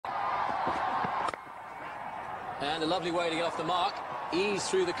And a lovely way to get off the mark. Ease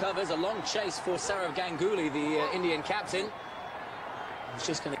through the covers. A long chase for Saurav Ganguly, the Indian captain. He's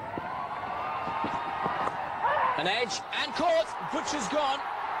just going to... An edge and caught. Butcher's gone.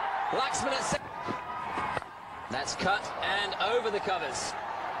 Laxman at second. That's cut and over the covers.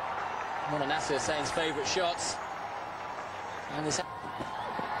 One of Nasser Hussain's favourite shots. And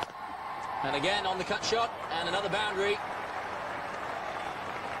again on the cut shot, and another boundary.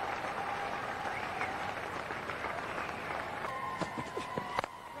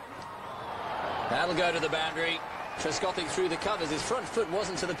 That'll go to the boundary. Trescothick through the covers. His front foot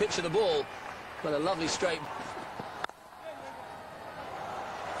wasn't to the pitch of the ball, but a lovely straight.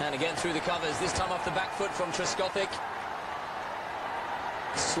 And again through the covers, this time off the back foot from Trescothick.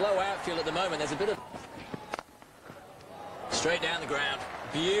 Slow outfield at the moment. There's a bit of... Straight down the ground.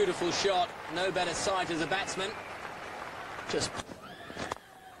 Beautiful shot. No better sight as a batsman. Just...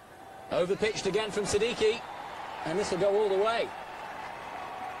 Overpitched again from Siddiqui. And this will go all the way.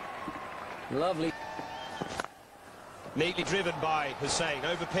 Lovely. Neatly driven by Hussain,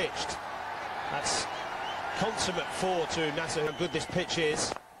 overpitched. That's consummate four to Nasser, how good this pitch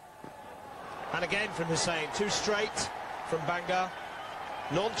is. And again from Hussain, two straight from Banga.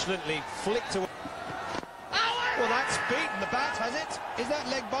 Nonchalantly flicked away. Well, that's beaten the bat, has it? Is that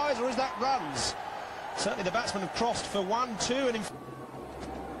leg byes or is that runs? Certainly the batsmen have crossed for 1-2 and...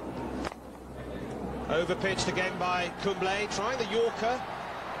 Overpitched again by Kumble, trying the Yorker.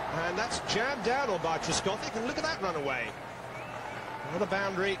 And that's jammed down on by Trescothick, and look at that run away. Another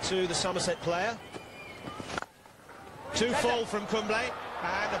boundary to the Somerset player. Too full from Kumble,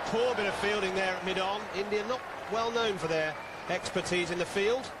 and a poor bit of fielding there at mid-on. India not well known for their expertise in the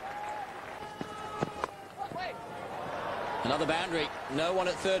field. Another boundary, no one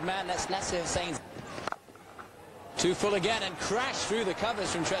at third man, that's Nasser Hussain's. Too full again, and crash through the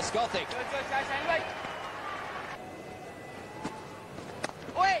covers from Trescothick.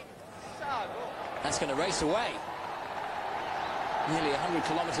 That's going to race away. Nearly 100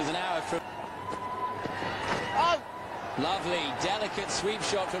 kilometres an hour from... Oh! Lovely, delicate sweep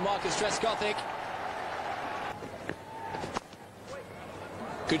shot from Marcus Trescothick.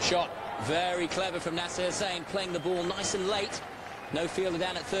 Good shot. Very clever from Nasser Hussain, playing the ball nice and late. No fielder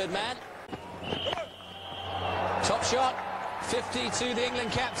down at third man. Top shot. 50 to the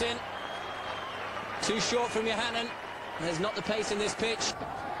England captain. Too short from Yohannan. There's not the pace in this pitch.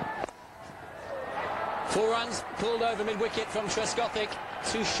 4 runs, pulled over mid-wicket from Trescothick.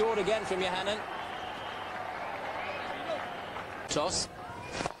 Too short again from Yohannan. Toss.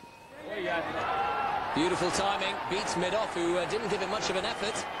 Beautiful timing. Beats mid-off, who didn't give it much of an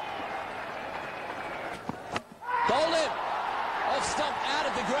effort. Bowled him! Off stump, out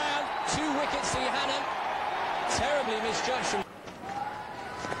of the ground. 2 wickets to Yohannan. Terribly misjudged from...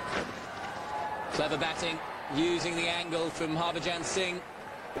 Clever batting, using the angle from Harbhajan Singh.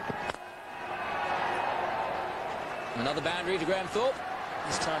 Another boundary to Graham Thorpe,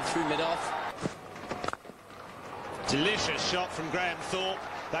 this time through mid-off. Delicious shot from Graham Thorpe.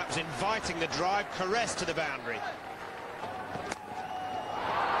 That was inviting the drive, caress to the boundary.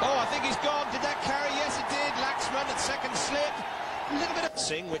 Oh, I think he's gone. Did that carry? Yes, it did. Laxman at second slip. A little bit of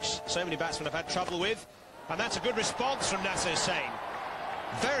Singh, which so many batsmen have had trouble with. And that's a good response from Nasser Hussain.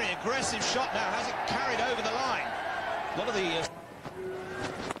 Very aggressive shot now. Has it carried over the line? A lot of the...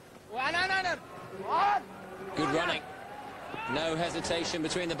 Good running. No hesitation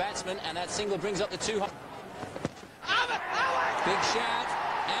between the batsmen, and that single brings up the 200. Big shout,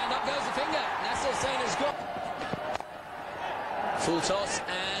 and up goes the finger. Nasser Hussain has got... Full toss,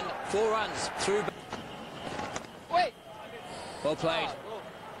 and 4 runs through... Well played.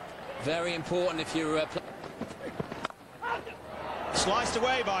 Very important if you're... Sliced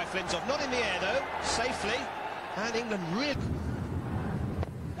away by Flintoff, not in the air though, safely, and England really...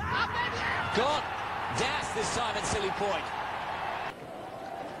 Gone! Das this time at Silly Point.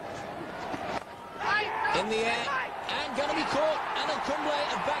 In the air, and going to be caught. Anil Kumble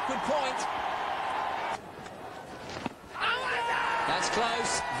at backward point. That's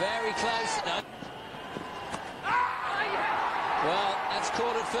close, very close. No. Well, that's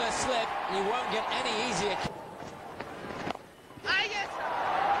caught at first slip. You won't get any easier.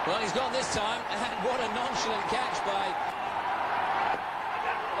 Well, he's gone this time, and what a nonchalant catch by...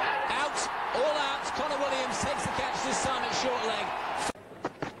 Out, all out. Connor Williams takes the catch this time at short leg.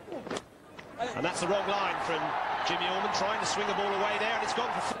 And that's the wrong line from Jimmy Orman, trying to swing the ball away there, and it's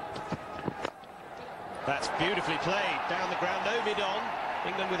gone for... That's beautifully played, down the ground, no mid-on.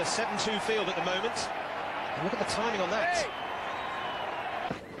 England with a 7-2 field at the moment. And look at the timing on that.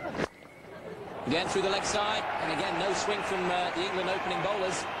 Again through the leg side, and again no swing from the England opening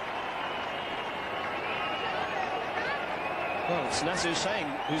bowlers. Well, it's Nasser saying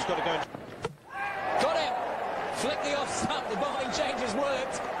who's got to go. Got him! Flick the off stump, the bowling changes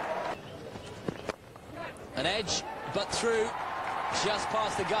worked. An edge, but through, just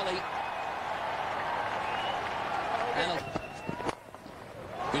past the gully. Anil.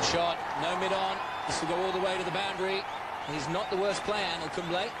 Good shot, no mid-on. This will go all the way to the boundary. He's not the worst player, Anil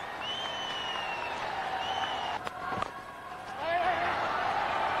Kumble.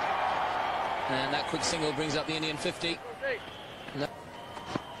 And that quick single brings up the Indian 50. No.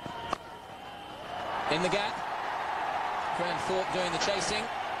 In the gap. Graham Thorpe doing the chasing.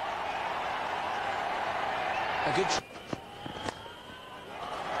 A good...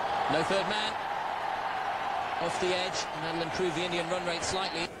 No third man. Off the edge, and that'll improve the Indian run rate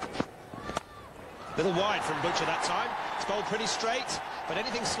slightly. Little wide from Butcher that time. It's bowled pretty straight, but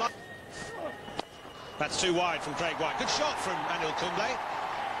anything slight... That's too wide from Craig White. Good shot from Anil Kumble.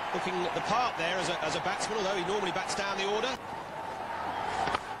 Looking at the part there as a batsman, although he normally bats down the order.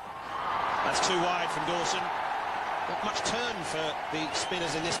 That's too wide from Dawson. Not much turn for the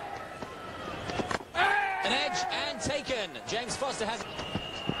spinners in this. An edge and taken. James Foster has...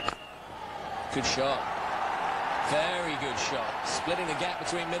 Good shot. Very good shot. Splitting the gap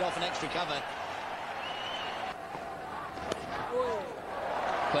between mid-off and extra cover.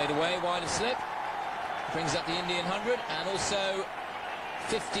 Played away, wide of slip. Brings up the Indian 100 and also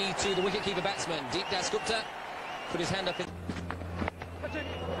 50 to the wicket-keeper batsman. Deep Dasgupta put his hand up in...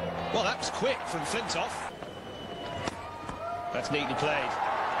 Well, that was quick from Flintoff. That's neatly played.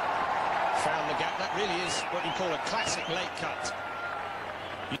 Found the gap. That really is what you call a classic late cut.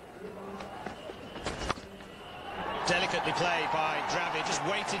 Delicately played by Dravid. Just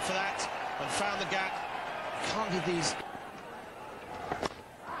waited for that and found the gap. Can't give these...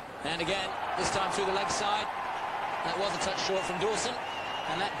 And again, this time through the leg side. That was a touch short from Dawson.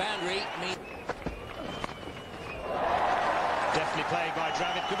 And that boundary means... Definitely played by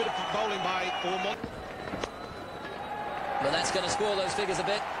Dravid. Good bit of bowling by Ormond. But that's going to spoil those figures a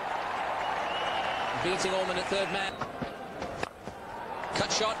bit. Beating Ormond at third man.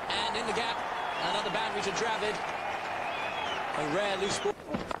 Cut shot and in the gap. Another boundary to Dravid. A rare loose ball.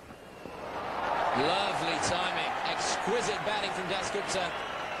 Lovely timing. Exquisite batting from Dasgupta.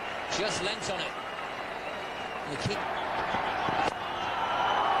 Just lent on it.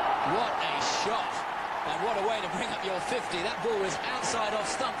 What a shot. And what a way to bring up your 50. That ball was outside off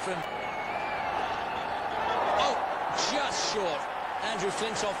stump from... Oh, just short. Andrew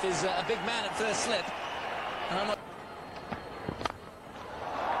Flintoff is a big man at first slip. And I'm not...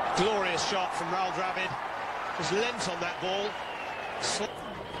 Glorious shot from Rahul Dravid. Just lent on that ball.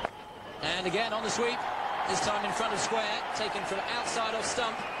 And again on the sweep. This time in front of square. Taken from outside off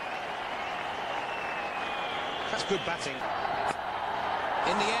stump. That's good batting.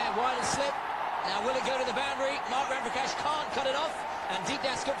 In the air, wide of slip. Now will it go to the boundary? Mark Ramprakash can't cut it off. And Deep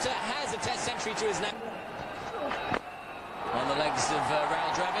Dasgupta has a test century to his name. On the legs of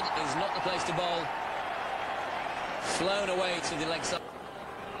Rahul Dravid is not the place to bowl. Flown away to the leg side.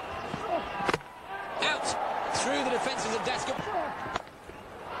 Out through the defences of Dasgupta.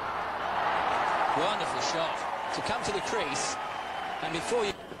 Wonderful shot to come to the crease. And before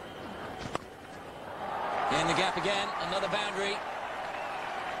you... In the gap again, another boundary.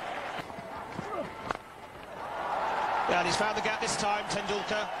 Yeah, and he's found the gap this time,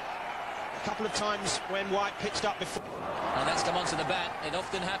 Tendulkar. A couple of times when White pitched up before. And that's come onto the bat. It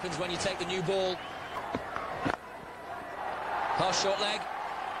often happens when you take the new ball. Pass short leg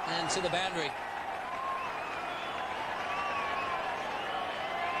and to the boundary.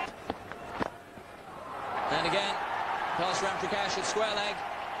 And again, pass Ramprakash at square leg.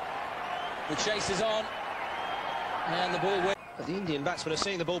 The chase is on. And the ball wins. The Indian batsmen are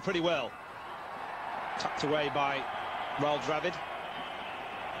seeing the ball pretty well. Tucked away by Rahul Dravid.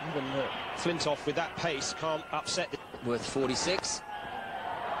 Even Flintoff with that pace can't upset. Worth 46.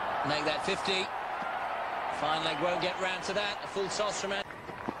 Make that 50. Fine leg won't get round to that. A full toss from it.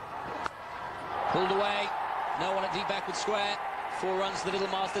 Pulled away. No one at deep backward square. 4 runs to the little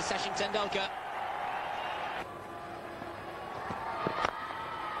master, Sachin Tendulkar.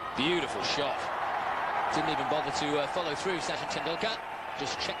 Beautiful shot. Didn't even bother to follow through, Sachin Tendulkar.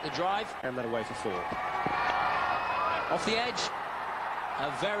 Just checked the drive. And that away for 4. Off the edge.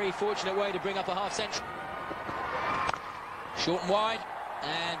 A very fortunate way to bring up a half century. Short and wide.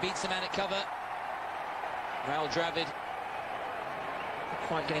 And beats the man at cover. Rahul Dravid. Not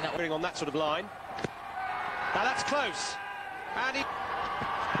quite getting that On that sort of line. Now that's close. And he...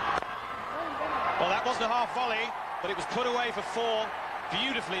 Well, that wasn't a half volley, but it was put away for 4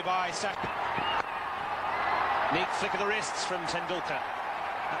 beautifully by Sachin. Neat flick of the wrists from Tendulkar.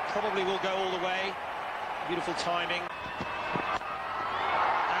 That probably will go all the way. Beautiful timing.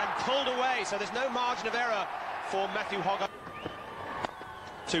 pulled away, so there's no margin of error for Matthew Hogg.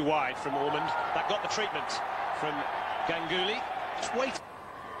 Too wide from Ormond. That got the treatment from Ganguly. Just wait.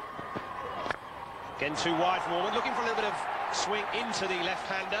 Again, too wide from Ormond. Looking for a little bit of swing into the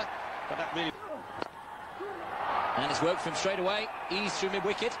left-hander, but that really... And it's worked from straight away. Ease through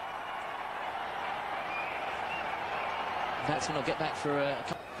mid-wicket. Batsman will get back for a...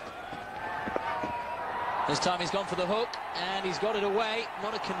 This time he's gone for the hook, and he's got it away.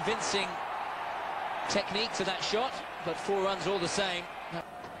 Not a convincing technique to that shot, but 4 runs all the same.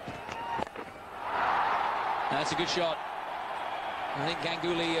 That's a good shot. I think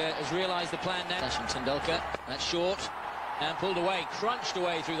Ganguly has realised the plan now. Sachin Tendulkar, that's short, and pulled away, crunched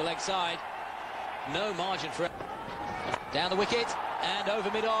away through the leg side. No margin for it. Down the wicket, and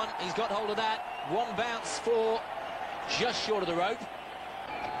over mid-on. He's got hold of that. 1 bounce for just short of the rope.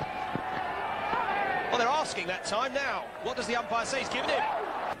 Well, they're asking that time now. What does the umpire say? He's given him.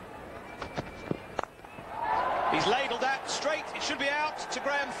 He's ladled that straight. It should be out to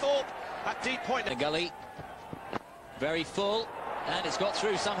Graham Thorpe at deep point. The gully, very full, and it's got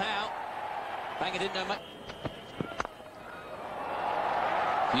through somehow. Banger didn't know much.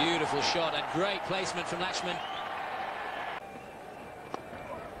 Beautiful shot and great placement from Lakshman.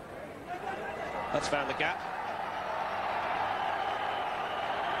 That's found the gap.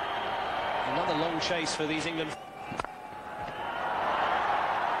 Another long chase for these England.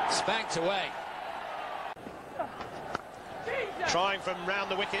 Spanked away. Trying from round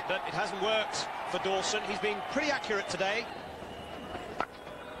the wicket, but it hasn't worked for Dawson. He's been pretty accurate today.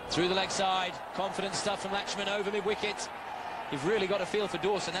 Through the leg side, confident stuff from Lakshman over mid-wicket. You've really got a feel for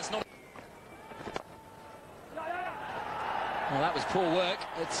Dawson. That's not... Well, that was poor work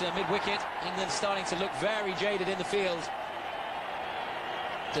at mid-wicket. England starting to look very jaded in the field.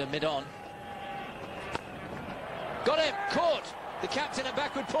 Mid-on. Got him, caught. The captain at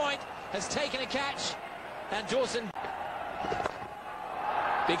backward point has taken a catch, and Dawson...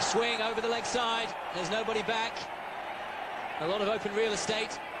 Big swing over the leg side. There's nobody back. A lot of open real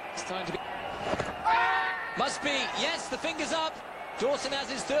estate. It's time to be... Must be, yes, the fingers up. Dawson has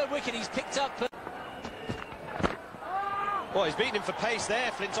his 3rd wicket. He's picked up... Well, he's beaten him for pace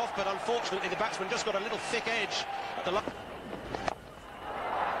there, Flintoff, but unfortunately the batsman just got a little thick edge at the...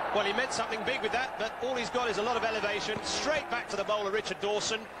 Well, he meant something big with that, but all he's got is a lot of elevation. Straight back to the bowler, Richard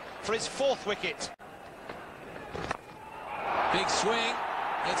Dawson, for his 4th wicket. Big swing.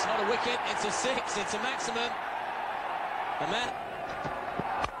 It's not a wicket, it's a 6, it's a maximum. The man...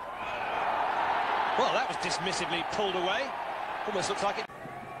 Well, that was dismissively pulled away. Almost looks like it...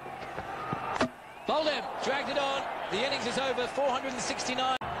 Bowled him, dragged it on. The innings is over,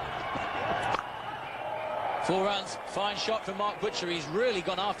 469. 4 runs, fine shot from Mark Butcher. He's really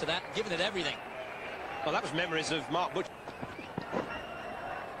gone after that, given it everything. Well, that was memories of Mark Butcher.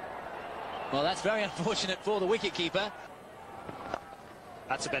 Well, that's very unfortunate for the wicket-keeper.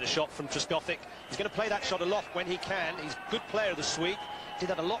 That's a better shot from Trescothick. He's going to play that shot a lot when he can. He's a good player of the sweep. Did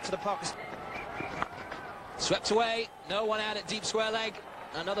that a lot to the Pakistan. Swept away, no one out at deep square leg.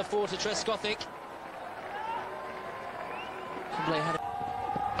 Another 4 to Trescothick.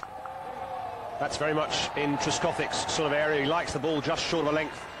 That's very much in Trescothick's sort of area. He likes the ball just short of a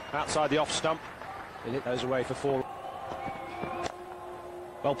length outside the off stump. And it goes away for 4.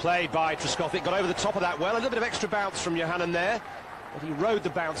 Well played by Trescothick. Got over the top of that well. A little bit of extra bounce from Johannan there, but he rode the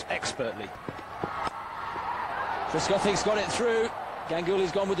bounce expertly. Trescothick's got it through.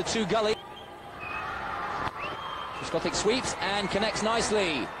 Ganguly's gone with the 2 gully. Trescothick sweeps and connects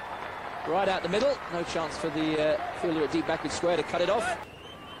nicely. Right out the middle. No chance for the fielder at deep backward square to cut it off.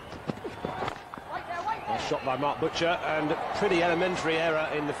 Nice shot by Mark Butcher, and pretty elementary error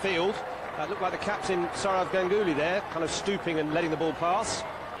in the field. That looked like the captain, Sourav Ganguly, there, kind of stooping and letting the ball pass.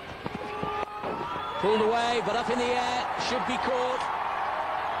 Pulled away, but up in the air, should be caught.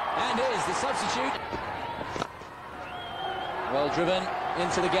 And here's the substitute. Well driven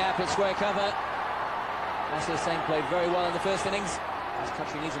into the gap at square cover. Nasir Sain played very well in the first innings. This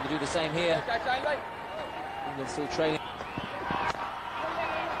country needs him to do the same here. England still trailing.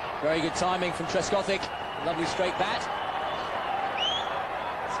 Very good timing from Trescothick. Lovely straight bat.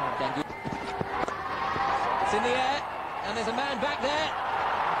 It's in the air, and there's a man back there.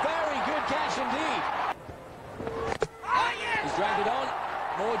 Very good catch indeed. He's dragged it on.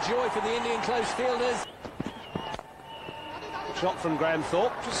 More joy for the Indian close fielders. Shot from Graham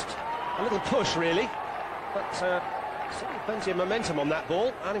Thorpe, just a little push really, but certainly plenty of momentum on that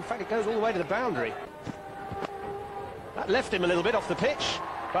ball, and in fact it goes all the way to the boundary. That left him a little bit off the pitch,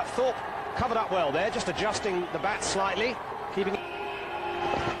 but Thorpe covered up well there, just adjusting the bat slightly, keeping...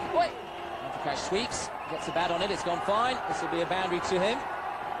 Wait! Cash sweeps, gets the bat on it, it's gone fine. This will be a boundary to him.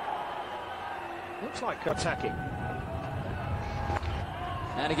 Looks like attacking.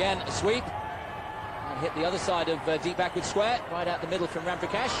 And again, a sweep. And hit the other side of deep backward square, right out the middle from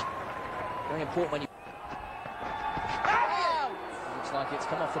Ramprakash. Very important when you... Looks like it's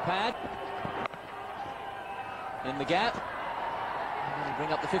come off the pad. In the gap. And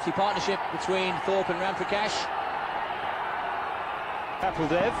bring up the 50 partnership between Thorpe and Ramprakash.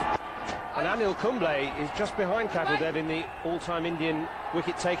 Kapildev. And Anil Kumble is just behind Kapildev in the all-time Indian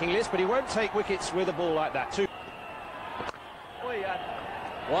wicket-taking list, but he won't take wickets with a ball like that.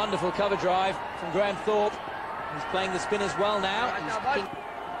 Wonderful cover drive from Graham Thorpe. He's playing the spinners well now.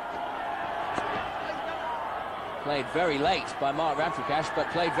 Played very late by Mark Ramprakash, but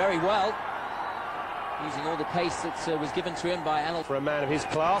played very well, using all the pace that was given to him by Anil. For a man of his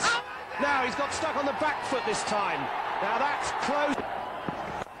class. Now he's got stuck on the back foot this time. Now that's close.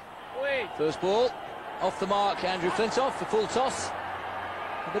 First ball, off the mark, Andrew Flintoff, the full toss.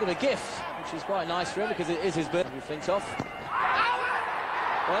 A bit of a gift, which is quite nice for him because it is his birthday. Andrew Flintoff.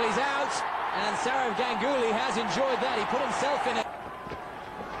 Well, he's out, and Saurav Ganguly has enjoyed that. He put himself in it.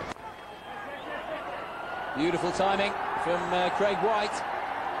 Beautiful timing from Craig White.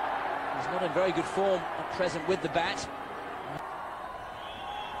 He's not in very good form at present with the bat.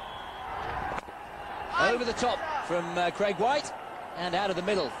 Over the top from Craig White, and out of the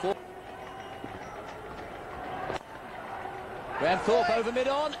middle. Graham Thorpe over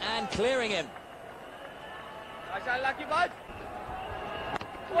mid-on and clearing him.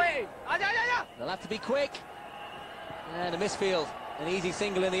 They'll have to be quick. And a misfield. An easy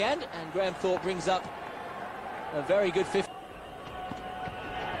single in the end. And Graham Thorpe brings up a very good 50.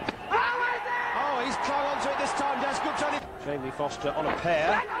 Oh, he's clung onto it this time. That's good, Tony. Jamie Foster on a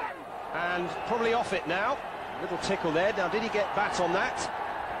pair. And probably off it now. A little tickle there. Now, did he get bat on that?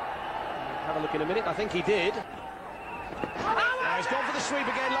 Have a look in a minute. I think he did. Now he's gone for the sweep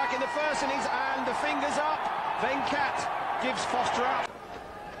again, like in the first innings, and the fingers up. Venkat gives Foster up.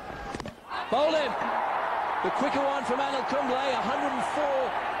 Bowl him. The quicker one from Anil Kumble,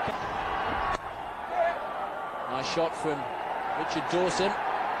 104. Nice shot from Richard Dawson.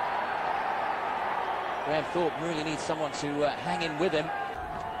 Graham Thorpe really needs someone to hang in with him.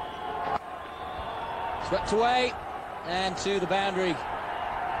 Swept away and to the boundary.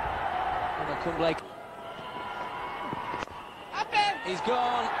 Anil Kumble. He's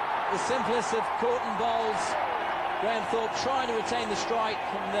gone. The simplest of caught and bowls. Graham Thorpe trying to retain the strike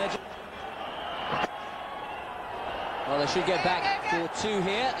from there. Well, they should get back for two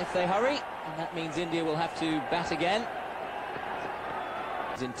here if they hurry, and that means India will have to bat again.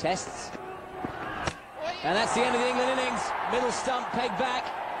 He's in tests. And that's the end of the England innings. Middle stump, peg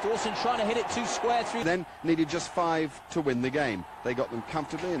back. Dawson trying to hit it too square through. Then needed just 5 to win the game. They got them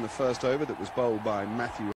comfortably in the first over that was bowled by Matthew.